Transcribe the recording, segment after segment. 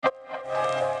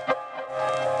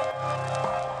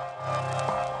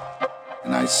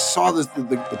I saw the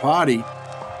body,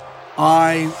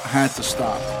 I had to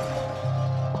stop.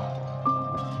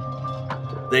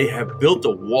 They have built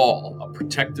a wall, a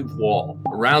protective wall,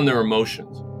 around their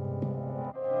emotions.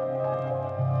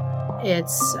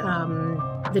 It's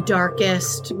the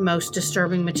darkest, most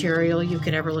disturbing material you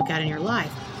could ever look at in your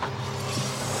life.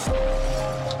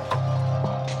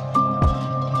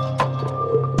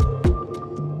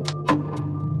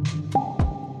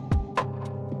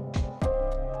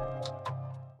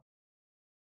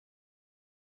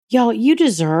 Y'all, you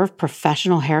deserve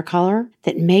professional hair color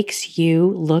that makes you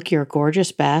look your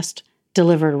gorgeous best,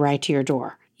 delivered right to your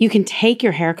door. You can take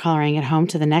your hair coloring at home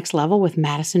to the next level with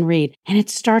Madison Reed, and it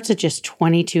starts at just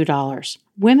 $22.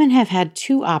 Women have had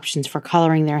two options for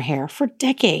coloring their hair for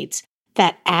decades.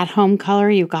 That at-home color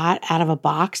you got out of a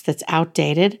box that's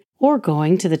outdated, or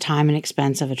going to the time and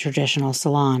expense of a traditional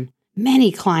salon.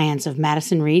 Many clients of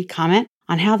Madison Reed comment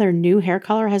on how their new hair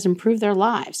color has improved their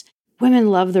lives.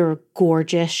 Women love their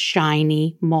gorgeous,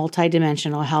 shiny,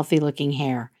 multi-dimensional, healthy-looking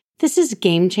hair. This is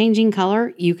game-changing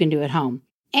color you can do at home.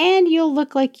 And you'll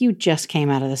look like you just came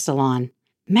out of the salon.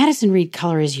 Madison Reed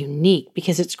color is unique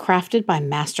because it's crafted by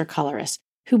master colorists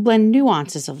who blend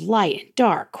nuances of light and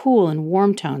dark, cool and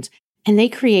warm tones, and they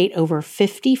create over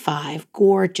 55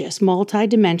 gorgeous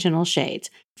multi-dimensional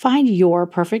shades. Find your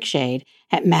perfect shade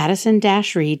at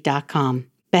madison-reed.com.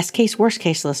 Best case, worst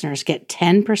case listeners get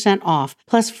 10% off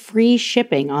plus free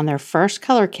shipping on their first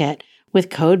color kit with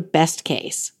code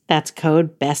BESTCASE. That's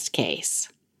code BESTCASE.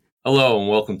 Hello and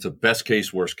welcome to Best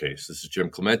Case, Worst Case. This is Jim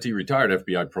Clemente, retired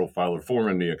FBI profiler,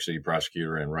 former New York City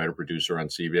prosecutor, and writer-producer on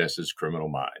CBS's Criminal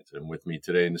Minds. And with me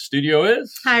today in the studio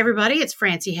is... Hi, everybody. It's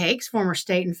Francie Hakes, former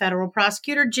state and federal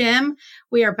prosecutor. Jim,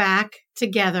 we are back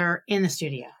together in the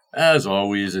studio. As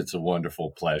always, it's a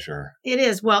wonderful pleasure. It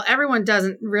is. Well, everyone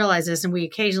doesn't realize this, and we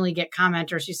occasionally get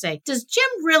commenters who say, does Jim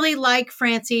really like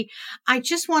Francie? I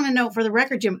just want to know, for the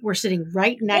record, Jim, we're sitting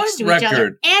right next to each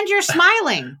other, and you're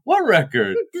smiling. What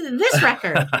record? This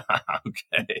record.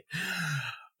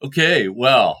 Okay.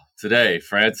 Well, today,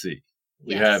 Francie,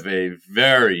 we Yes. have a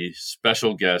very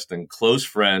special guest and close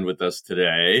friend with us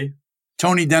today.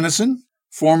 Tony Denison,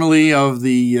 formerly of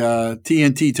the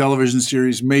TNT television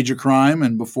series Major Crime,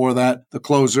 and before that, The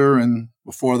Closer, and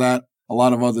before that, a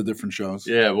lot of other different shows.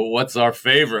 Yeah, well, what's our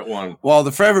favorite one? Well,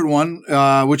 the favorite one,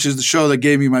 which is the show that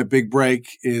gave me my big break,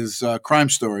 is Crime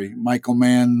Story, Michael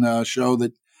Mann show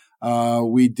that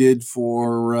we did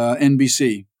for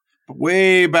NBC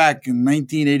way back in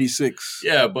 1986.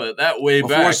 Yeah, but that way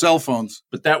before back. cell phones.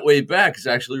 But that way back is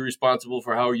actually responsible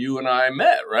for how you and I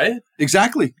met, right?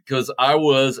 Exactly. Because I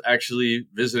was actually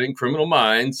visiting Criminal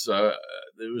Minds. There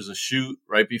was a shoot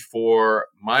right before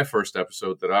my first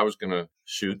episode that I was going to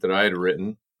shoot that I had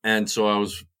written. And so I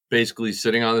was basically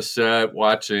sitting on the set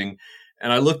watching,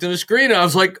 and I looked at the screen and I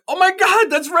was like, oh my God,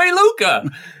 that's Ray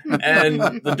Luca. And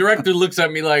the director looks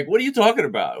at me like, what are you talking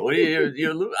about? What are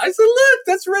you I said, look,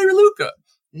 that's Ray Luca.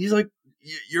 And he's like,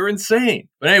 you're insane.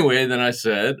 But anyway, then I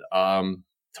said,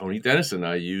 Tony Denison.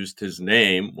 I used his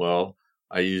name. Well,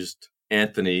 I used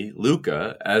Anthony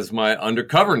Luca as my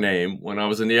undercover name when I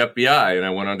was in the FBI and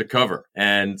I went undercover.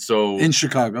 And so in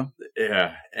Chicago.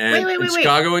 Yeah. And wait.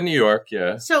 Chicago and New York.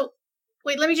 Yeah. So,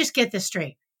 wait, let me just get this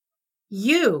straight.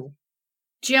 You,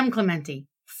 Jim Clemente,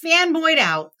 fanboyed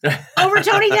out over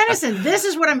Tony Denison. This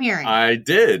is what I'm hearing. I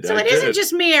did. So it isn't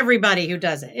just me, everybody who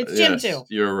does it. It's Jim, too.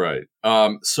 You're right.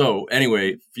 So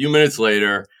anyway, a few minutes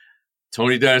later,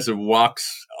 Tony Denison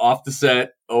walks off the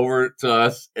set over to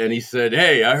us and he said,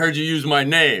 hey, I heard you use my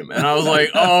name. And I was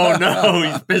like, oh no,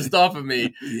 he's pissed off at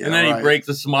me. Yeah, and then right. He breaks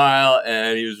a smile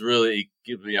and he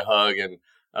gives me a hug. And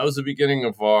that was the beginning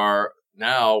of our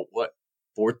now,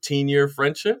 14-year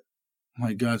friendship?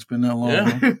 My God, it's been that long.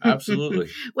 Yeah, Huh? absolutely.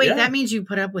 Wait, Yeah. That means you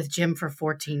put up with Jim for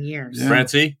 14 years. Yeah.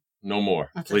 Francie, no more,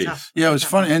 please. Yeah, it was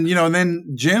funny. And, and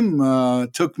then Jim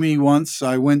took me once.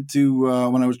 I went to,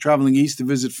 when I was traveling east to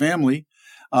visit family,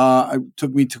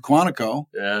 took me to Quantico.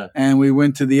 Yeah. And we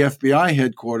went to the FBI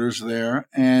headquarters there.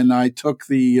 And I took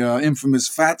the infamous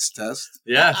FATS test.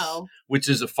 Yes, Uh-oh. which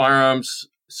is a firearms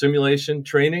simulation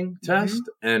training test.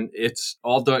 And it's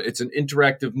all done. It's an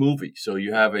interactive movie. So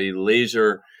you have a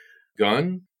laser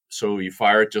gun. So you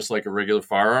fire it just like a regular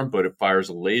firearm, but it fires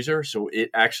a laser. So it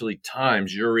actually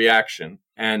times your reaction.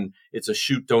 And it's a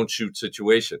shoot, don't shoot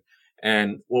situation.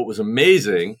 And what was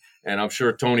amazing, and I'm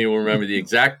sure Tony will remember the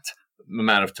exact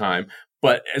amount of time,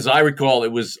 but as I recall,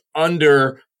 it was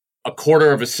under a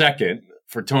quarter of a second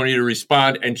for Tony to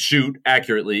respond and shoot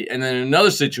accurately. And then in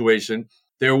another situation,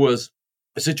 there was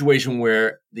a situation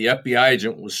where the FBI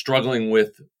agent was struggling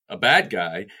with a bad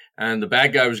guy, and the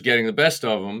bad guy was getting the best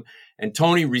of him. And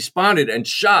Tony responded and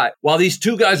shot while these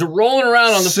two guys were rolling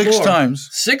around on the floor. 6 times.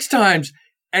 6 times.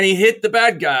 And he hit the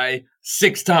bad guy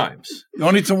 6 times.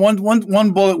 Only to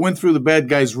one bullet went through the bad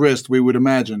guy's wrist, we would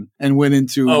imagine, and went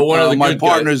into my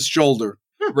partner's shoulder.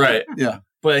 Right. Yeah.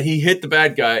 But he hit the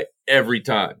bad guy every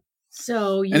time.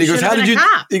 So you and he goes, how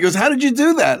did you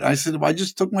do that? I said, well, I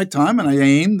just took my time and I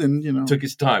aimed and, Took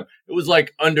his time. It was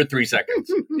like under 3 seconds.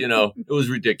 It was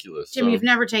ridiculous. Jim, you've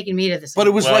never taken me to the Sundance. But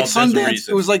it was like Sundance.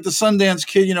 It was like the Sundance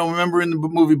Kid, remember in the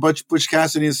movie Butch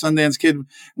Cassidy and the Sundance Kid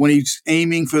when he's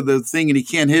aiming for the thing and he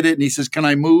can't hit it and he says, can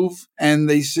I move? And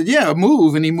they said, yeah,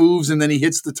 move. And he moves and then he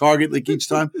hits the target like each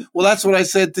time. Well, that's what I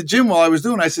said to Jim while I was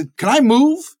doing it. I said, can I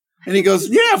move? And he goes,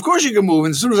 yeah, of course you can move.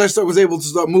 And as soon as I was able to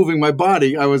start moving my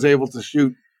body, I was able to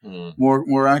shoot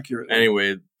more accurately.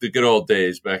 Anyway, the good old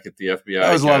days back at the FBI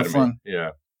That was Academy. A lot of fun.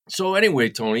 Yeah. So anyway,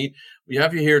 Tony, we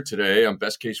have you here today on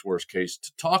Best Case, Worst Case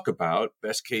to talk about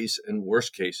best case and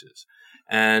worst cases.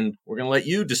 And we're going to let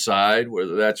you decide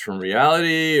whether that's from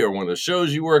reality or one of the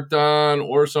shows you worked on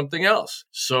or something else.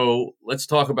 So let's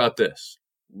talk about this.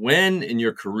 When in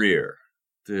your career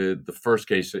did the first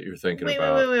case that you're thinking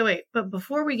about? Wait. But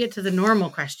before we get to the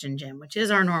normal question, Jim, which is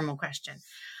our normal question,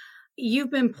 you've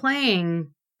been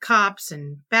playing cops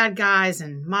and bad guys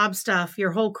and mob stuff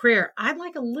your whole career. I'd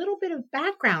like a little bit of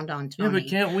background on Tony. Yeah, but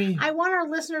can't we? I want our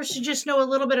listeners to just know a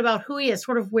little bit about who he is,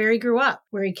 sort of where he grew up,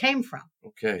 where he came from.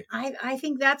 Okay. I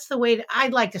think that's the way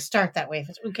I'd like to start that way, if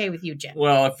it's okay with you, Jim.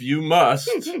 Well, if you must.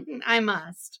 I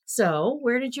must. So,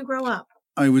 where did you grow up?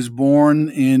 I was born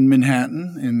in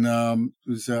Manhattan. It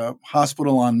was a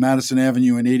hospital on Madison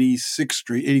Avenue and 85th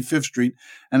Street.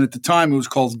 And at the time, it was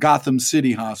called Gotham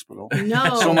City Hospital.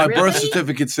 No, so my really? birth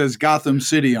certificate says Gotham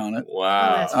City on it.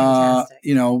 Wow. Oh, that's fantastic.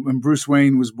 And Bruce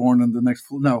Wayne was born on the next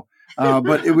floor. No,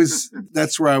 but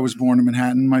that's where I was born in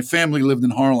Manhattan. My family lived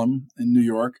in Harlem in New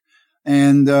York.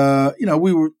 And,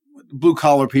 we were blue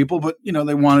collar people, but,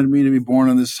 they wanted me to be born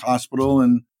in this hospital.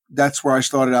 And that's where I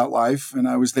started out life. And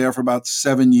I was there for about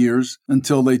 7 years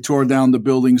until they tore down the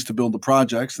buildings to build the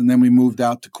projects. And then we moved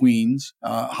out to Queens,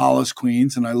 Hollis,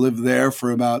 Queens. And I lived there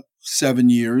for about 7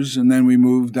 years. And then we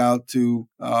moved out to,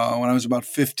 when I was about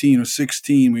 15 or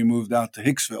 16, we moved out to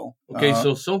Hicksville. Okay,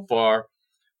 so far,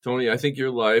 Tony, I think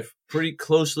your life pretty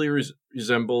closely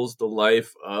resembles the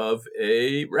life of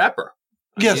a rapper.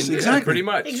 Yes, exactly. Yeah, pretty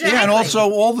much. Exactly. Yeah, and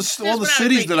also all the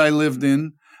cities that I lived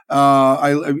in.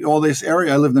 All this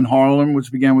area, I lived in Harlem, which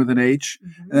began with an H.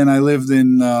 Mm-hmm. And then I lived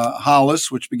in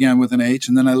Hollis, which began with an H.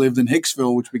 And then I lived in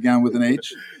Hicksville, which began with an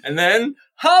H. And then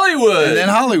Hollywood.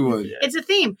 Yeah. It's a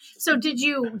theme. So did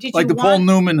you like the Paul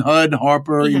Newman, HUD,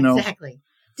 Harper, Exactly.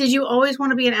 Did you always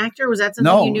want to be an actor? Was that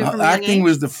something you knew from a young age? Acting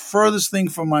was the furthest thing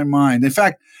from my mind. In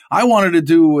fact, I wanted to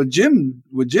do what Jim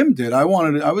did. I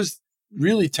was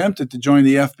really tempted to join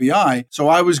the FBI. So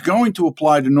I was going to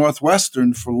apply to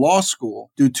Northwestern for law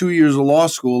school, do 2 years of law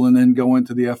school, and then go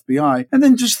into the FBI. And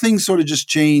then things sort of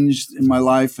changed in my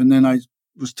life. And then I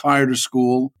was tired of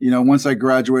school. Once I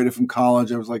graduated from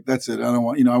college, I was like, that's it. I don't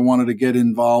want, I wanted to get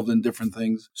involved in different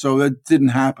things. So that didn't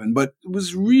happen. But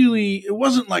it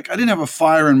wasn't like I didn't have a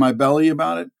fire in my belly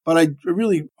about it. But I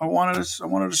wanted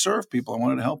to serve people. I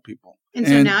wanted to help people. And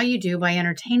so now you do by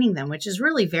entertaining them, which is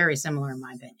really very similar in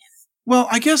my opinion. Well,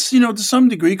 I guess, to some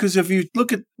degree, because if you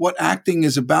look at what acting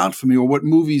is about for me or what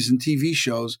movies and TV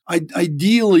shows,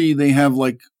 ideally they have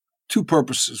like 2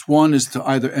 purposes. One is to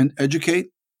either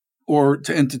educate or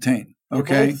to entertain.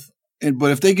 Okay. But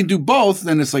if they can do both,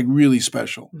 then it's like really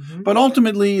special. Mm-hmm. But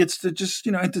ultimately it's to just,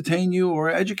 entertain you or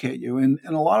educate you. And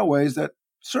in a lot of ways that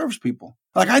serves people.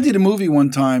 Like I did a movie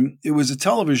one time. It was a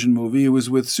television movie. It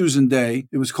was with Susan Day.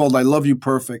 It was called I Love You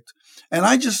Perfect. And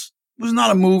it was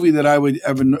not a movie that I would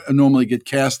ever normally get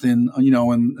cast in,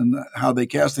 and how they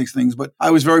cast these things. But I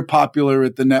was very popular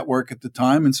at the network at the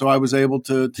time. And so I was able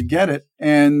to get it.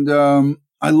 And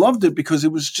I loved it because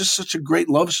it was just such a great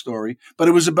love story. But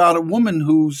it was about a woman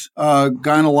whose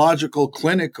gynecological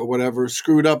clinic or whatever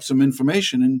screwed up some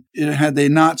information. And had they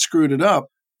not screwed it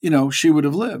up, she would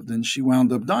have lived. And she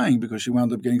wound up dying because she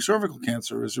wound up getting cervical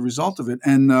cancer as a result of it.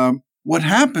 And what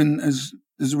happened as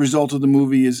a result of the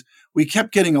movie is we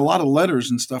kept getting a lot of letters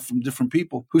and stuff from different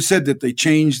people who said that they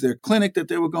changed their clinic that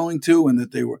they were going to and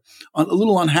that they were a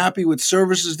little unhappy with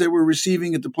services they were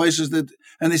receiving at the places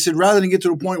and they said rather than get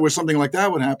to a point where something like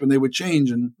that would happen, they would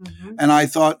change. And I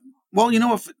thought, well,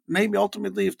 if maybe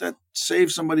ultimately if that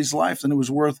saved somebody's life, then it was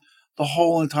worth the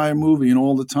whole entire movie and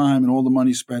all the time and all the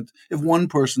money spent if one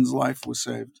person's life was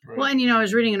saved. Right. Well, and I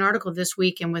was reading an article this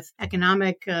week, and with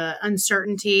economic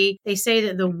uncertainty, they say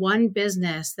that the one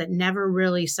business that never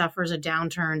really suffers a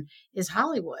downturn is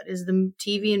Hollywood, is the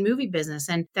TV and movie business.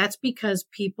 And that's because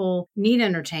people need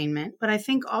entertainment, but I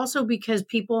think also because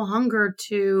people hunger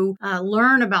to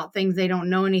learn about things they don't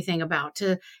know anything about,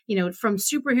 to, from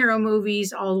superhero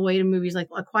movies all the way to movies like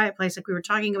A Quiet Place, like we were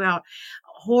talking about,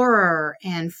 horror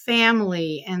and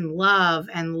family and love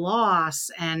and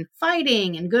loss and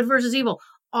fighting and good versus evil.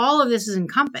 All of this is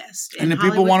encompassed. And then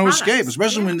people want to escape,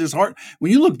 especially when there's hard.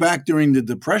 When you look back during the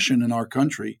Depression in our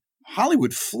country,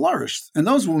 Hollywood flourished. And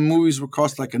those were movies would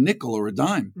cost like a nickel or a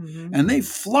dime. Mm-hmm. And they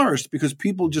flourished because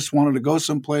people just wanted to go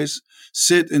someplace,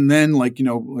 sit, and then like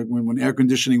when air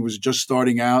conditioning was just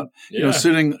starting out,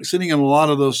 sitting in a lot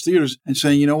of those theaters and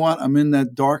saying, you know what, I'm in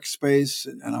that dark space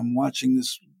and I'm watching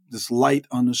this light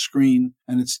on the screen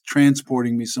and it's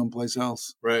transporting me someplace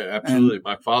else. Right. Absolutely.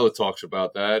 My father talks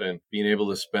about that and being able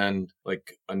to spend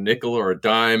like a nickel or a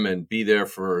dime and be there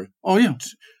for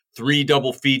 3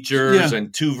 double features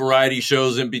and 2 variety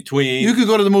shows in between. You could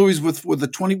go to the movies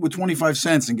with 25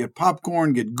 cents and get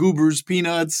popcorn, get Goobers,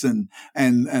 peanuts, and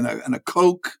a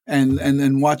Coke, and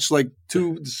then watch like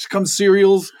 2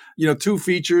 cereals, 2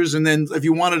 features, and then if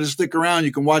you wanted to stick around,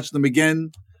 you can watch them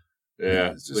again.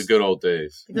 Yeah, the good old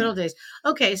days. The good old days.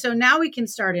 Okay, so now we can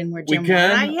start in where Jim we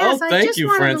can? wanted. Yes, thank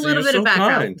you, Francie. A little bit of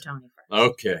background from Tony first.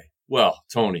 Okay. Well,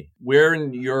 Tony, where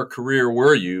in your career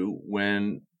were you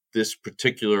when this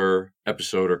particular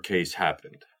episode or case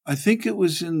happened? I think it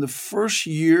was in the first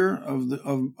year of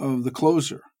the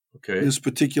closer. Okay. This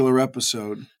particular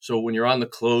episode. So when you're on the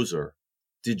closer,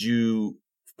 did you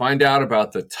find out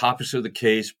about the topics of the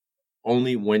case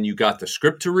only when you got the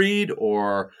script to read,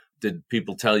 or did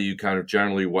people tell you kind of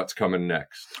generally what's coming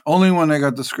next? Only when I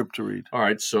got the script to read. All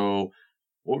right. So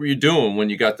what were you doing when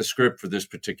you got the script for this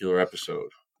particular episode?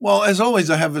 Well, as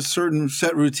always, I have a certain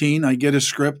set routine. I get a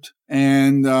script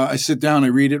and I sit down, I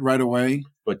read it right away.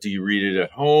 But do you read it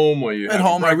at home or at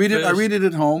home? I read it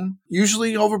at home,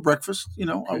 usually over breakfast.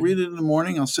 Okay. I'll read it in the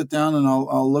morning. I'll sit down and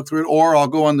I'll look through it, or I'll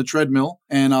go on the treadmill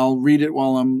and I'll read it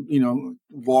while I'm,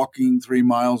 walking 3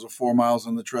 miles or 4 miles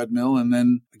on the treadmill, and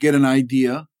then get an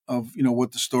idea of,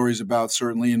 what the story's about,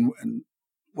 certainly, and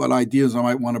what ideas I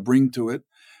might want to bring to it,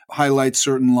 highlight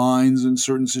certain lines in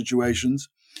certain situations.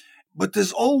 But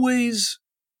there's always,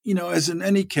 as in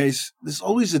any case, there's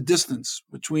always a distance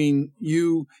between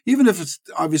you, even if it's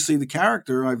obviously the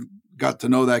character. I've got to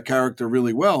know that character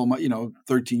really well.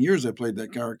 13 years I played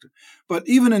that character. But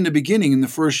even in the beginning, in the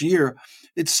first year,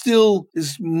 it's still,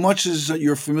 as much as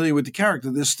you're familiar with the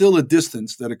character, there's still a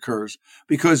distance that occurs,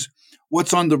 because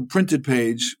what's on the printed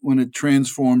page when it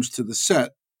transforms to the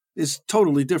set is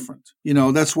totally different.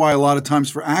 That's why a lot of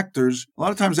times actors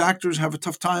have a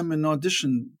tough time in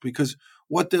audition, because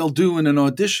what they'll do in an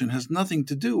audition has nothing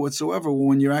to do whatsoever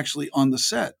when you're actually on the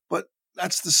set. But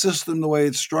that's the system, the way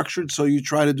it's structured. So you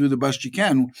try to do the best you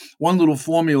can. One little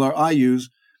formula I use,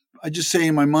 I just say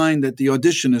in my mind that the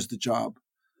audition is the job.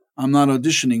 I'm not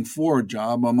auditioning for a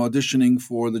job. I'm auditioning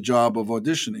for the job of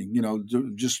auditioning,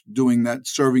 just doing that,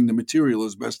 serving the material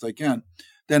as best I can.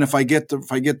 Then if I get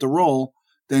the role,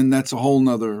 then that's a whole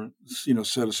nother,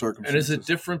 set of circumstances. And is it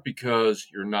different because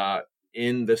you're not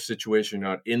in the situation,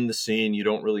 not in the scene? You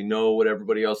don't really know what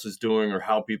everybody else is doing or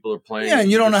how people are playing. Yeah,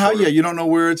 and you don't know you don't know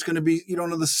where it's going to be. You don't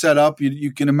know the setup.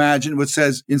 You can imagine what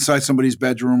says inside somebody's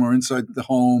bedroom or inside the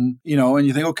home, and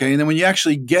you think, okay. And then when you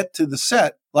actually get to the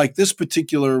set, like this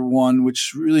particular one,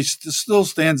 which really still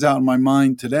stands out in my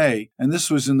mind today, and this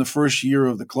was in the first year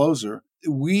of the closer,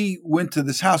 we went to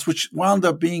this house, which wound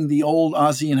up being the old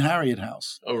Ozzie and Harriet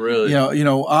house. Oh, really?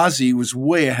 Ozzie was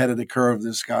way ahead of the curve,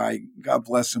 this guy. God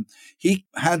bless him. He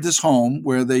had this home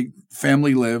where the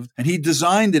family lived, and he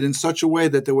designed it in such a way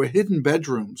that there were hidden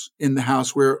bedrooms in the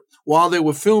house where, while they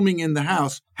were filming in the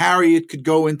house, Harriet could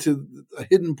go into a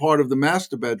hidden part of the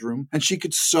master bedroom and she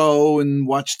could sew and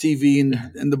watch TV,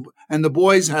 and the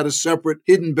boys had a separate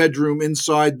hidden bedroom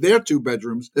inside their 2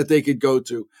 bedrooms that they could go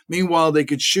to. Meanwhile, they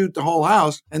could shoot the whole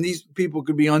house, and these people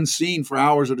could be unseen for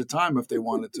hours at a time if they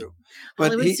wanted to.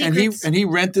 But he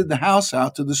rented the house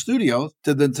out to the studio,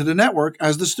 to the network,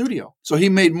 as the studio. So he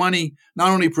made money not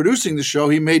only producing the show,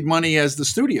 he made money as the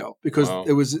studio, because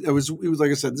it was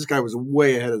like I said, this guy was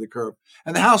way ahead of the curve,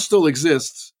 and the house still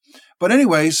exists. But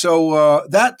anyway, so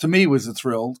that to me was a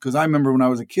thrill, because I remember when I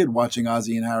was a kid watching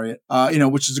Ozzie and Harriet,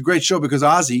 which is a great show because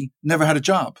Ozzie never had a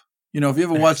job. If you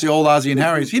ever watch the old Ozzie and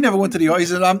Harriet, he never went to he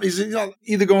said, I'm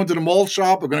either going to the mall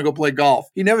shop or going to go play golf.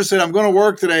 He never said, I'm going to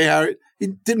work today, Harriet.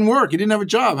 It didn't work. He didn't have a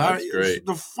job. That's great. It's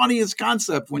the funniest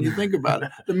concept when you think about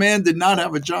it. The man did not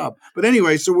have a job. But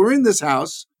anyway, so we're in this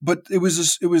house, but it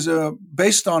was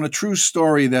based on a true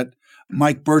story that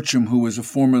Mike Burcham, who was a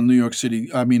former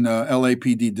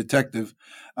LAPD detective,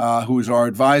 who was our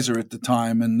advisor at the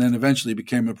time and then eventually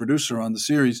became a producer on the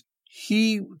series.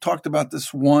 He talked about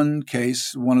this one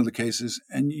of the cases,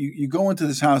 and you go into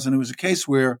this house, and it was a case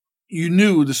where you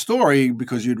knew the story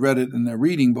because you'd read it in their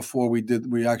reading before we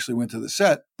actually went to the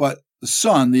set. But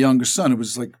the younger son, it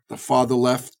was like the father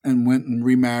left and went and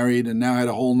remarried and now had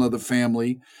a whole nother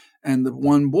family. And the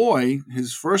one boy,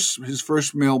 his first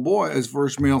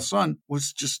male son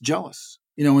was just jealous.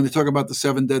 When they talk about the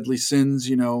 7 deadly sins,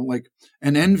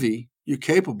 and envy, you're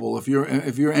capable. If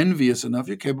you're envious enough,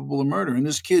 you're capable of murder. And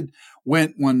this kid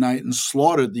went one night and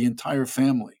slaughtered the entire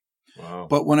family. Wow.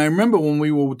 But when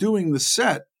we were doing the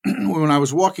set, when I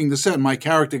was walking the set, my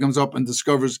character comes up and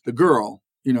discovers the girl,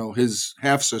 his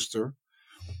half-sister.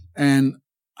 And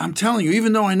I'm telling you,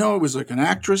 even though I know it was like an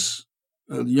actress,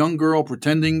 a young girl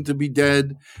pretending to be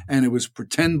dead, and it was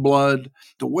pretend blood,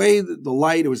 the way that the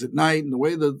light, it was at night, and the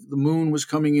way the moon was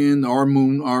coming in, our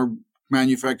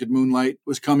manufactured moonlight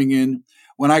was coming in.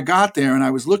 When I got there and I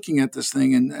was looking at this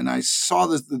thing and I saw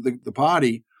the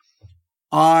body,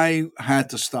 I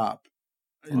had to stop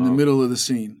in the middle of the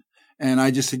scene. And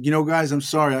I just said, guys, I'm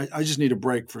sorry. I just need a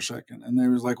break for a second. And they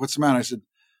was like, what's the matter? I said,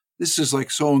 this is like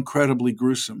so incredibly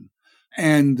gruesome.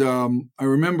 And I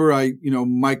remember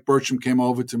Mike Burcham came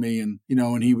over to me and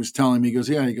he was telling me, he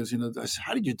goes, I said,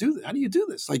 how did you do that? How do you do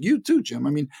this? Like you too, Jim. I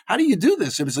mean, how do you do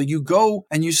this? It was like you go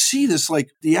and you see this,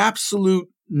 like the absolute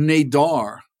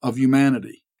nadir of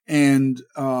humanity. And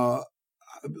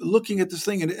looking at this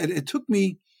thing, and it took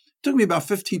me about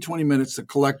 15, 20 minutes to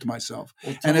collect myself.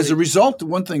 And as a result of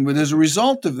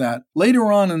that, later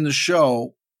on in the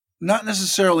show, not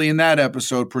necessarily in that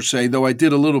episode per se, though I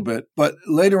did a little bit, but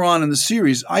later on in the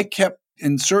series, I kept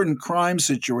in certain crime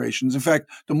situations. In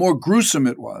fact, the more gruesome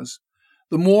it was,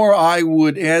 the more I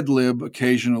would ad-lib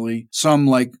occasionally some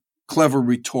like clever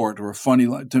retort or a funny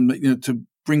line to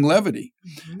bring levity.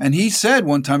 Mm-hmm. And he said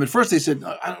one time, at first they said,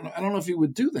 I don't know if you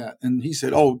would do that. And he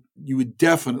said, oh, you would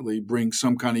definitely bring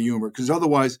some kind of humor because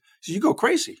otherwise you go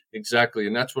crazy. Exactly.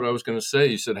 And that's what I was going to say.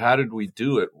 You said, how did we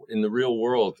do it? In the real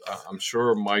world, I'm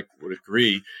sure Mike would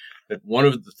agree that one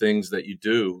of the things that you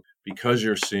do, because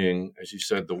you're seeing, as you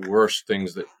said, the worst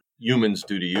things that humans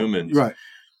do to humans, right,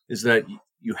 is that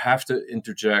you have to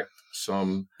interject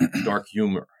some dark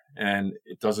humor. And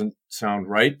it doesn't sound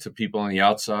right to people on the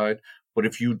outside. But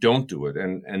if you don't do it,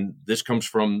 and this comes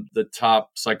from the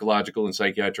top psychological and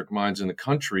psychiatric minds in the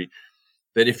country,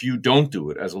 that if you don't do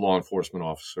it as a law enforcement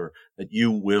officer, that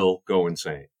you will go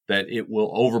insane, that it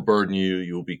will overburden you,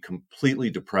 you will be completely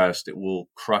depressed, it will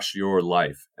crush your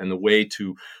life. And the way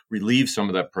to relieve some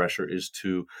of that pressure is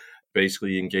to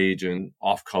basically engage in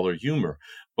off-color humor.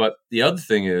 But the other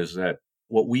thing is that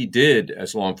what we did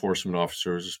as law enforcement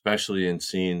officers, especially in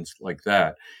scenes like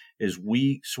that, is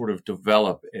we sort of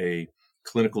develop a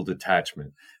clinical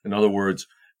detachment. In other words,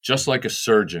 just like a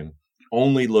surgeon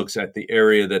only looks at the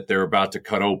area that they're about to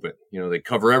cut open. They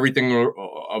cover everything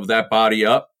of that body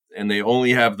up and they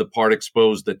only have the part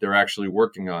exposed that they're actually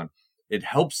working on. It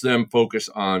helps them focus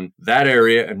on that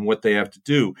area and what they have to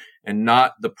do and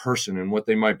not the person and what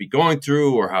they might be going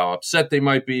through or how upset they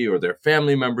might be or their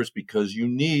family members, because you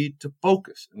need to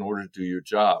focus in order to do your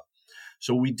job.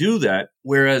 So we do that.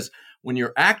 Whereas when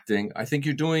you're acting, I think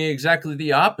you're doing exactly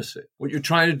the opposite. What you're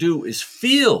trying to do is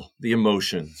feel the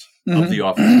emotions of the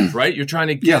officers, right? You're trying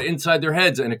to get inside their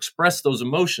heads and express those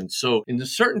emotions. So in a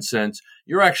certain sense,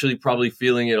 you're actually probably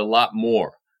feeling it a lot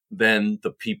more than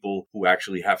the people who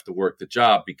actually have to work the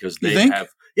job because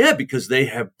because they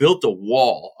have built a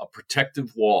wall, a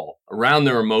protective wall around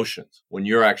their emotions when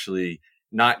you're actually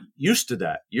not used to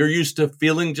that. You're used to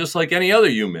feeling just like any other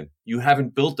human. You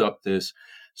haven't built up this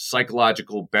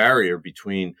psychological barrier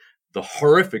between the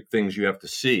horrific things you have to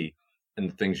see and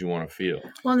the things you want to feel.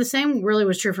 Well, and the same really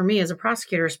was true for me as a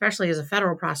prosecutor, especially as a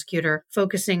federal prosecutor,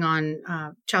 focusing on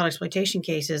child exploitation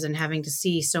cases and having to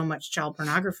see so much child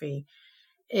pornography.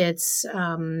 It's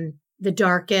the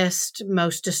darkest,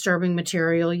 most disturbing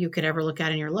material you could ever look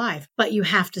at in your life. But you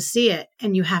have to see it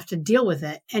and you have to deal with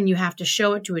it and you have to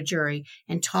show it to a jury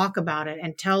and talk about it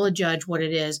and tell a judge what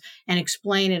it is and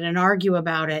explain it and argue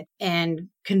about it and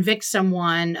convict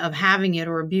someone of having it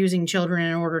or abusing children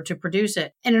in order to produce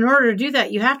it. And in order to do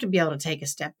that, you have to be able to take a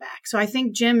step back. So I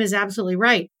think Jim is absolutely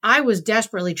right. I was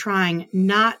desperately trying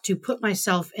not to put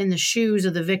myself in the shoes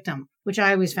of the victim, which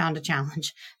I always found a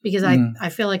challenge because I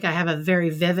feel like I have a very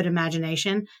vivid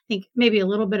imagination. I think maybe a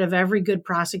little bit of every good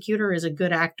prosecutor is a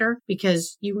good actor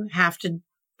because you have to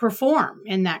perform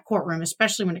in that courtroom,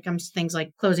 especially when it comes to things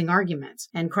like closing arguments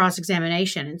and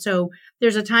cross-examination. And so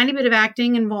there's a tiny bit of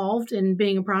acting involved in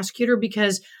being a prosecutor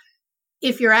because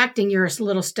if you're acting, you're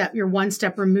one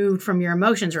step removed from your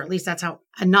emotions, or at least that's how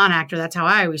a non-actor, that's how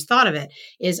I always thought of it,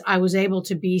 is I was able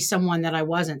to be someone that I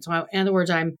wasn't. So in other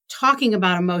words, I'm talking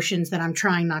about emotions that I'm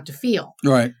trying not to feel.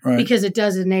 Right. Because it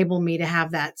does enable me to have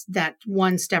that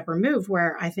one step removed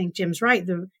where I think Jim's right.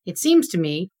 It seems to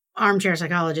me, armchair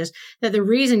psychologist, that the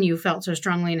reason you felt so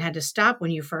strongly and had to stop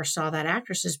when you first saw that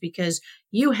actress is because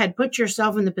you had put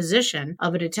yourself in the position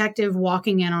of a detective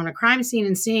walking in on a crime scene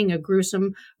and seeing a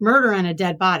gruesome murder and a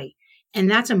dead body. And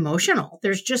that's emotional.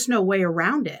 There's just no way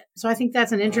around it. So I think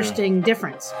that's an interesting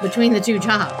difference between the two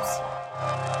jobs.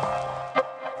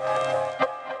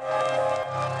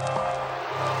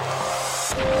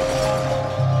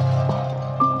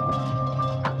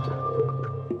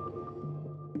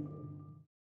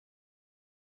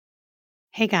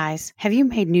 Hey guys, have you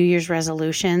made New Year's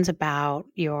resolutions about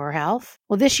your health?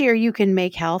 Well, this year you can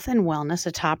make health and wellness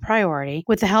a top priority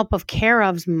with the help of Care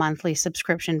of's monthly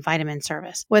subscription vitamin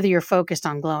service. Whether you're focused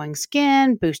on glowing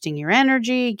skin, boosting your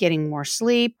energy, getting more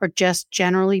sleep, or just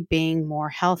generally being more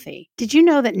healthy. Did you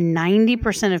know that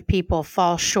 90% of people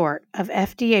fall short of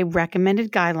FDA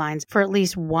recommended guidelines for at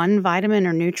least one vitamin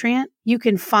or nutrient? You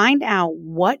can find out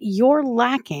what you're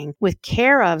lacking with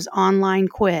Care of's online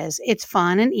quiz. It's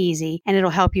fun and easy, and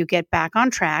it'll help you get back on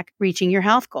track, reaching your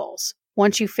health goals.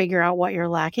 Once you figure out what you're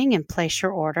lacking and place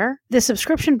your order, the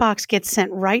subscription box gets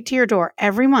sent right to your door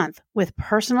every month with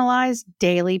personalized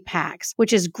daily packs,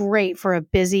 which is great for a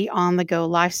busy on-the-go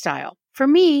lifestyle. For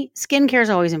me, skincare is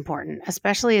always important,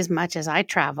 especially as much as I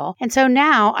travel. And so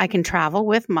now I can travel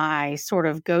with my sort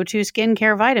of go-to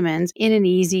skincare vitamins in an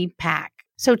easy pack.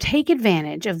 So take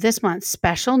advantage of this month's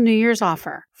special New Year's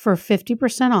offer. For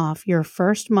 50% off your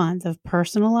first month of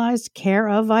personalized Care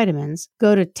of vitamins,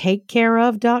 go to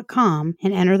takecareof.com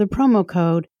and enter the promo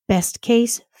code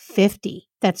BESTCASE50.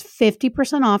 That's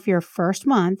 50% off your first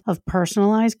month of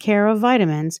personalized Care of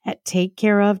vitamins at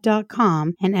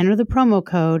takecareof.com and enter the promo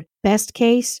code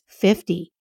BESTCASE50.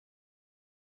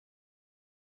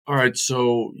 All right,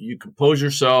 so you compose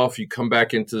yourself, you come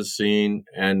back into the scene,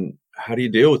 and how do you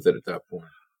deal with it at that point?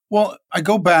 Well, I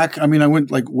go back. I mean, I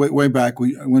went like way back.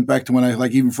 I went back to when I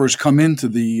like even first come into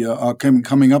the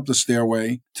coming up the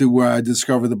stairway to where I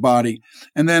discovered the body,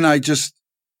 and then I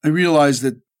realized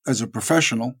that as a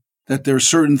professional that there are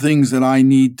certain things that I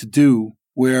need to do.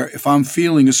 Where if I'm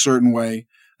feeling a certain way,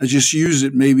 I just use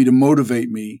it maybe to motivate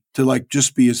me to like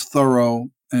just be as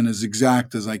thorough and as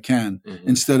exact as I can,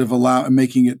 instead of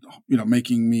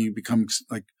making me become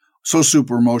like so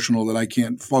super emotional that I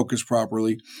can't focus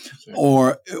properly,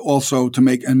 or also to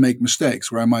make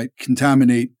mistakes where I might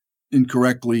contaminate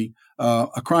incorrectly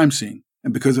a crime scene.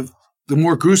 And because of the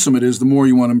more gruesome it is, the more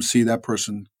you want to see that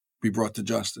person be brought to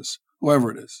justice, whoever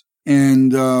it is.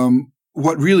 And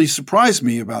what really surprised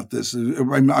me about this,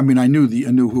 I mean, I knew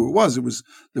who it was. It was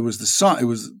the son. It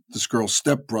was this girl's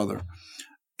stepbrother,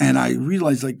 and I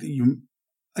realized I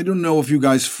don't know if you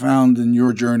guys found in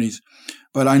your journeys,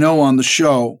 but I know on the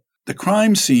show, the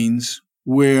crime scenes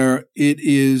where it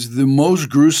is the most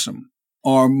gruesome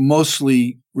are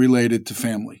mostly related to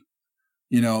family.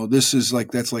 You know, that's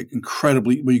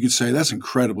incredibly, well, you could say that's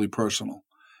incredibly personal.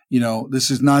 You know, this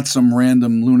is not some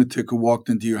random lunatic who walked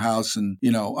into your house and,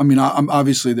 I mean,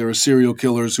 obviously there are serial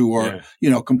killers who are,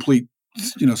 complete,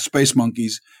 space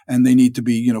monkeys, and they need to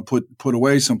be, put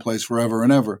away someplace forever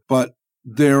and ever. But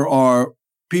there are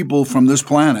people from this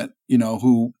planet,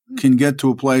 who can get to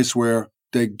a place where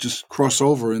they just cross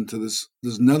over into this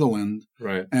Netherland,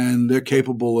 right? And they're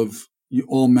capable of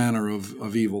all manner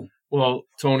of evil. Well,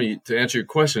 Tony, to answer your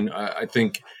question, I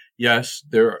think, yes,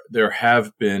 there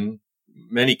have been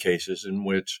many cases in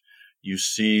which you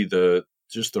see the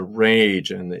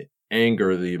rage and the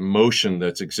anger, the emotion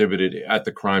that's exhibited at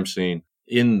the crime scene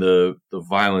in the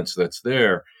violence that's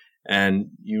there.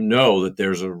 And that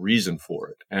there's a reason for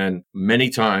it. And many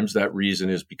times that reason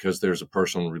is because there's a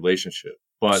personal relationship.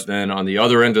 But then on the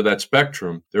other end of that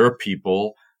spectrum, there are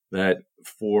people that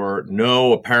for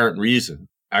no apparent reason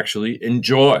actually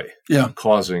enjoy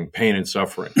causing pain and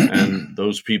suffering. And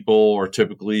those people are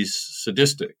typically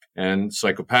sadistic and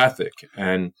psychopathic.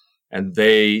 And and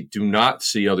they do not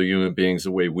see other human beings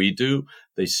the way we do.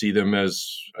 They see them as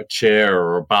a chair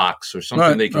or a box or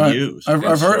something they can use.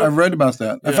 I've read about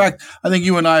that. Yeah. In fact, I think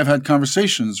you and I have had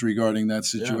conversations regarding that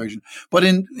situation. Yeah. But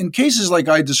in cases like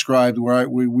I described, where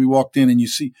we walked in and you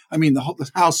see, I mean,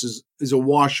 the house is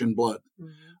awash in blood.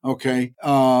 Mm-hmm. Okay.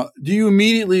 Do you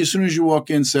immediately, as soon as you walk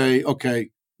in, say, okay,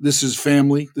 this is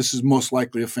family? This is most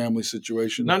likely a family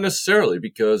situation? Not necessarily,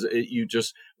 because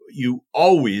you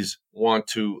always want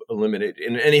to eliminate,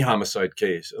 in any homicide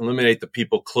case, eliminate the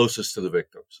people closest to the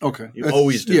victims. Okay. You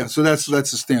always do. Yeah, so that's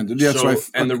a standard. Yeah,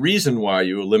 and the reason why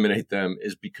you eliminate them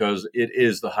is because it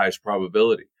is the highest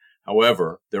probability.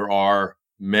 However, there are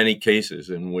many cases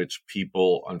in which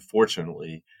people,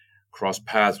 unfortunately, cross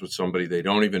paths with somebody they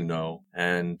don't even know.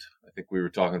 And I think we were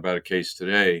talking about a case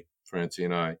today, Francie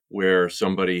and I, where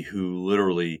somebody who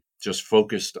literally just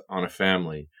focused on a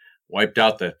family, wiped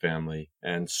out that family,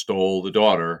 and stole the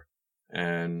daughter,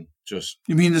 and just...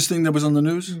 You mean this thing that was on the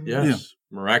news? Yes.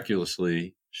 Yeah.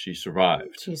 Miraculously, she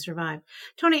survived.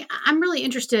 Tony, I'm really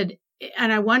interested,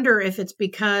 and I wonder if it's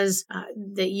because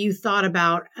that you thought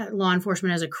about law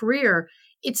enforcement as a career.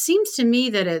 It seems to me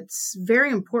that it's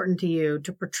very important to you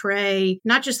to portray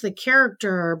not just the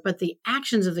character, but the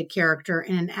actions of the character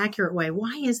in an accurate way.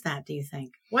 Why is that, do you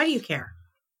think? Why do you care?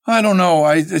 I don't know.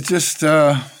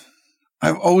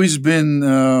 I've always been,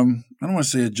 I don't want to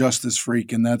say a justice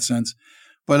freak in that sense,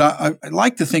 but I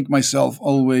like to think myself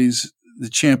always the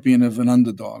champion of an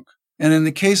underdog. And in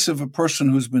the case of a person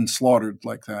who's been slaughtered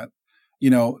like that,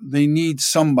 they need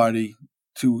somebody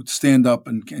to stand up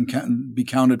and be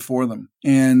counted for them.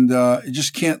 And you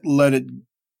just can't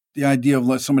the idea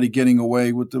of somebody getting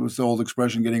away with the old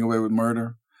expression, getting away with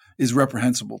murder, is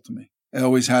reprehensible to me. It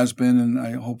always has been,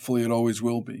 and hopefully it always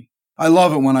will be. I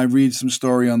love it when I read some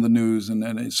story on the news and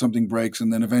then something breaks,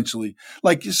 and then eventually,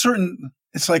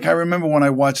 it's like I remember when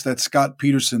I watched that Scott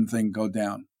Peterson thing go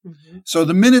down. Mm-hmm. So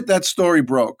the minute that story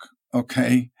broke,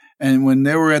 okay, and when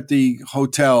they were at the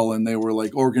hotel and they were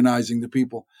like organizing the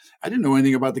people, I didn't know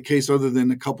anything about the case other than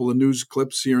a couple of news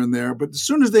clips here and there. But as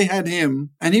soon as they had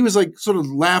him, and he was like sort of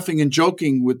laughing and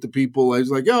joking with the people, I was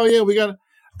like, oh yeah, we got it.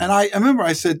 And I remember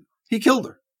I said, he killed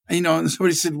her. And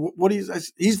somebody said,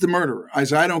 he's the murderer. I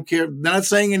said, I don't care. They're not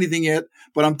saying anything yet,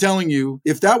 but I'm telling you,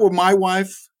 if that were my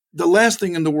wife, the last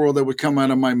thing in the world that would come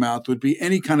out of my mouth would be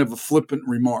any kind of a flippant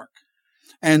remark.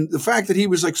 And the fact that he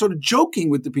was like sort of joking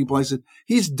with the people, I said,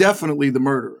 he's definitely the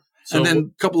murderer. So, and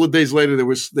then a couple of days later,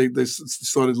 they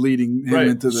started leading him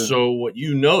into the... So what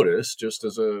you notice, just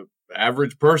as a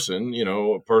average person,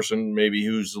 a person maybe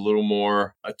who's a little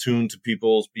more attuned to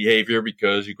people's behavior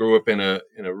because you grew up in a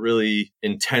really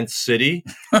intense city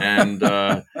and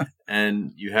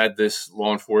and you had this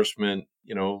law enforcement,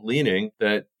 leaning,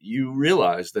 that you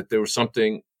realized that there was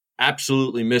something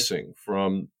absolutely missing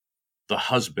from the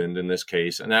husband in this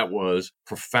case, and that was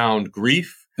profound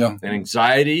grief. Yeah. And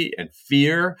anxiety and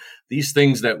fear, these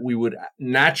things that we would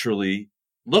naturally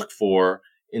look for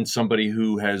in somebody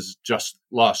who has just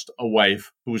lost a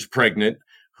wife, who was pregnant,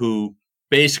 who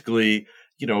basically,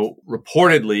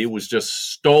 reportedly was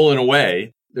just stolen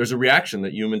away. There's a reaction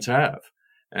that humans have,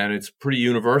 and it's pretty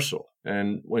universal.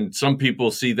 And when some people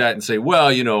see that and say,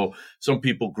 well, some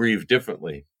people grieve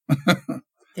differently.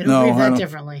 They don't grieve that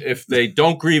differently. If they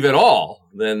don't grieve at all,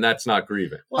 then that's not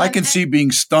grieving. Well, I can see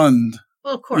being stunned.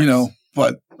 Well, of course.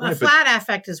 But a flat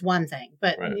affect is one thing,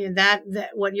 but that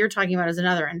what you're talking about is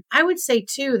another. And I would say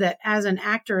too that as an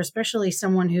actor, especially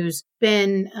someone who's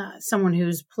been someone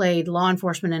who's played law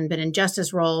enforcement and been in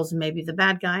justice roles, and maybe the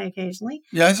bad guy occasionally.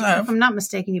 Yes, I have. If I'm not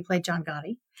mistaken, you played John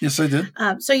Gotti. Yes, I did.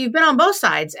 So you've been on both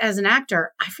sides as an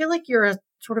actor. I feel like you're a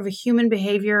sort of a human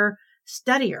behavior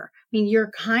studier. I mean,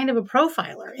 you're kind of a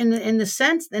profiler in the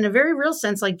sense, in a very real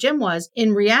sense, like Jim was.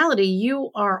 In reality,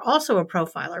 you are also a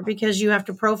profiler because you have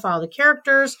to profile the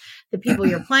characters, the people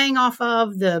you're playing off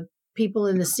of, the people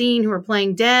in the scene who are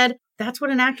playing dead. That's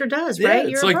what an actor does, right?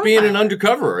 It's like being an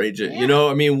undercover agent.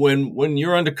 Yeah. When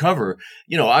you're undercover,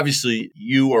 obviously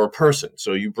you are a person,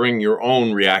 so you bring your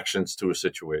own reactions to a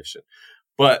situation.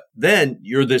 But then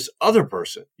you're this other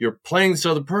person. You're playing this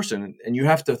other person, and you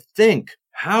have to think,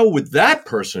 how would that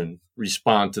person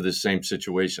respond to the same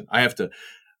situation? I have to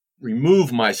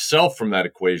remove myself from that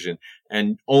equation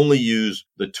and only use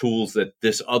the tools that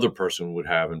this other person would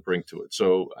have and bring to it.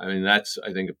 So, that's,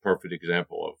 I think, a perfect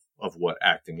example of what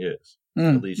acting is.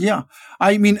 At least. Yeah.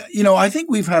 I think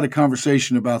we've had a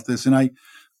conversation about this, and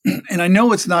I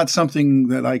know it's not something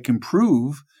that I can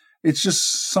prove. It's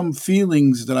just some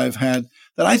feelings that I've had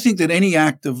that I think that any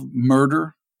act of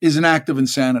murder is an act of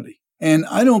insanity. And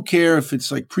I don't care if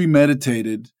it's like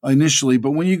premeditated initially,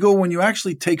 but when you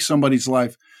actually take somebody's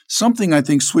life, something I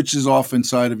think switches off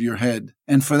inside of your head.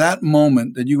 And for that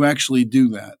moment that you actually do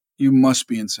that, you must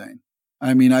be insane.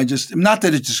 I mean, not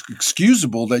that it's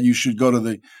excusable that you should go to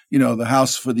the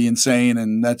house for the insane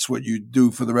and that's what you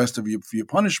do for the rest of your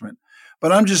punishment.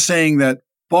 But I'm just saying that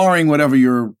barring whatever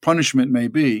your punishment may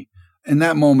be, in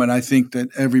that moment, I think that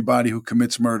everybody who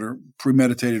commits murder,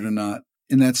 premeditated or not,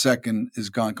 in that second is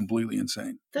gone completely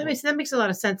insane. That makes a lot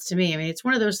of sense to me. I mean, it's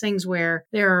one of those things where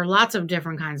there are lots of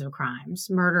different kinds of crimes.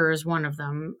 Murder is one of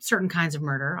them. Certain kinds of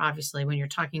murder, obviously, when you're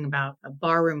talking about a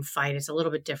barroom fight, it's a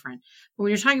little bit different. But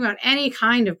when you're talking about any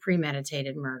kind of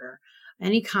premeditated murder,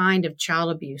 any kind of child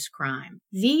abuse crime,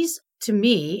 these, to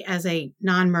me, as a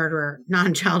non-murderer,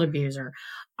 non-child abuser,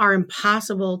 are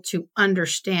impossible to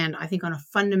understand, I think, on a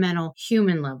fundamental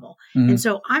human level. Mm-hmm. And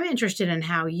so I'm interested in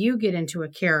how you get into a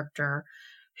character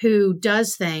who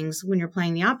does things when you're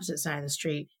playing the opposite side of the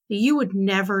street that you would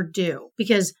never do,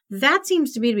 because that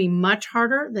seems to me to be much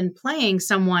harder than playing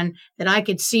someone that I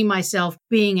could see myself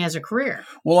being as a career.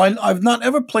 Well, I've not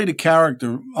ever played a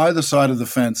character either side of the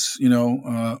fence,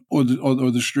 or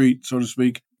the street, so to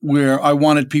speak, where I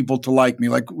wanted people to like me,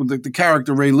 like the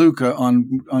character Ray Luca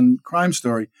on Crime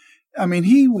Story. I mean,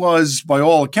 he was, by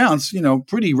all accounts,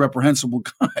 pretty reprehensible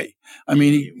guy. I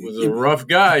mean, he was a rough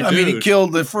guy, dude. I mean, he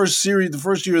killed the first year of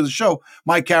the show.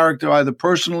 My character either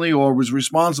personally or was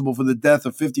responsible for the death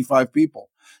of 55 people.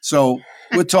 So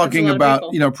we're talking about,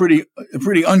 a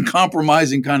pretty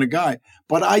uncompromising kind of guy.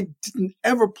 But I didn't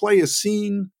ever play a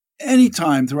scene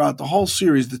anytime throughout the whole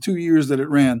series, the 2 years that it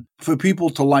ran, for people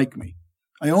to like me.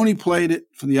 I only played it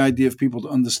for the idea of people to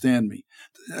understand me.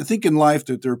 I think in life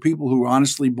that there are people who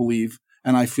honestly believe,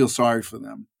 and I feel sorry for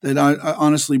them, that I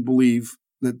honestly believe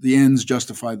that the ends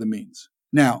justify the means.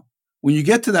 Now, when you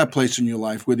get to that place in your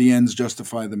life where the ends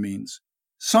justify the means,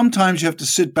 sometimes you have to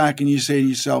sit back and you say to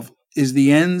yourself, is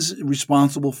the ends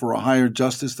responsible for a higher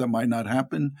justice that might not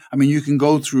happen? I mean, you can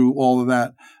go through all of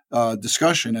that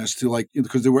discussion as to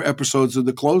because there were episodes of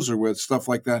The Closer where stuff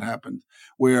like that happened,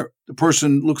 where the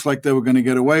person looks like they were going to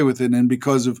get away with it. And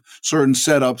because of certain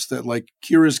setups that like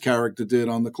Kira's character did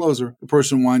on The Closer, the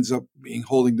person winds up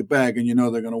holding the bag and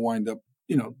they're going to wind up,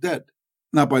 dead.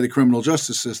 Not by the criminal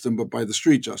justice system, but by the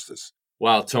street justice.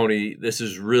 Wow, Tony, this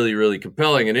is really, really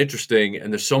compelling and interesting.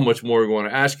 And there's so much more we want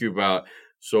to ask you about.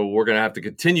 So we're going to have to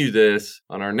continue this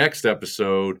on our next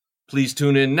episode. Please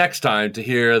tune in next time to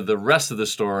hear the rest of the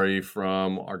story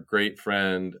from our great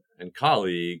friend and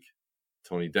colleague,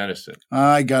 Tony Denison.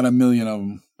 I got a million of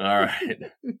them. All right.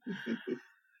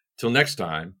 Till next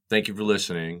time, thank you for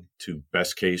listening to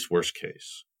Best Case, Worst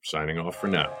Case. Signing off for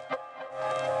now.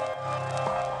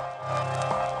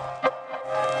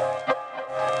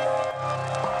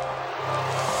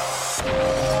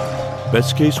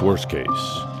 Best Case, Worst Case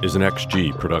is an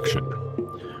XG production.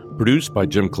 Produced by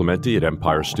Jim Clementi at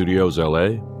Empire Studios,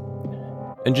 LA.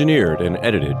 Engineered and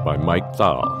edited by Mike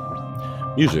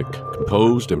Thal. Music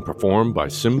composed and performed by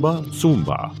Simba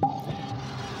Sumba.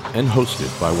 And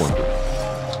hosted by Wonder.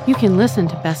 You can listen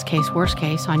to Best Case, Worst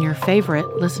Case on your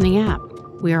favorite listening app.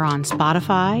 We are on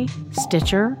Spotify,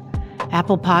 Stitcher,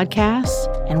 Apple Podcasts,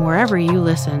 and wherever you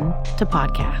listen to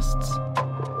podcasts.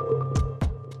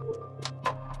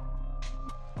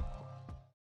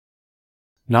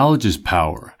 Knowledge is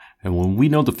power, and when we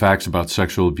know the facts about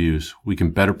sexual abuse, we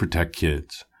can better protect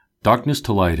kids. Darkness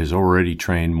to Light has already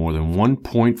trained more than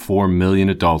 1.4 million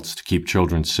adults to keep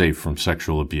children safe from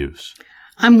sexual abuse.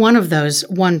 I'm one of those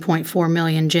 1.4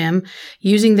 million, Jim.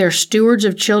 Using their Stewards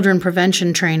of Children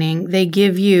prevention training, they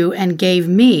give you and gave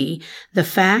me the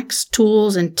facts,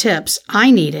 tools, and tips I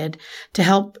needed to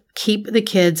help keep the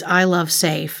kids I love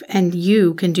safe, and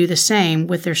you can do the same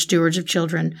with their Stewards of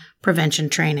Children prevention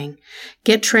training.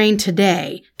 Get trained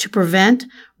today to prevent,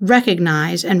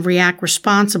 recognize, and react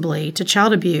responsibly to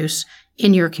child abuse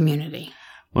in your community.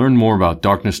 Learn more about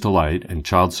Darkness to Light and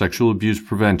child sexual abuse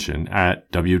prevention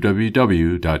at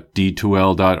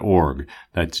www.d2l.org.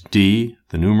 That's D,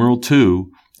 the numeral 2,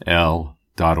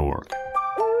 L.org.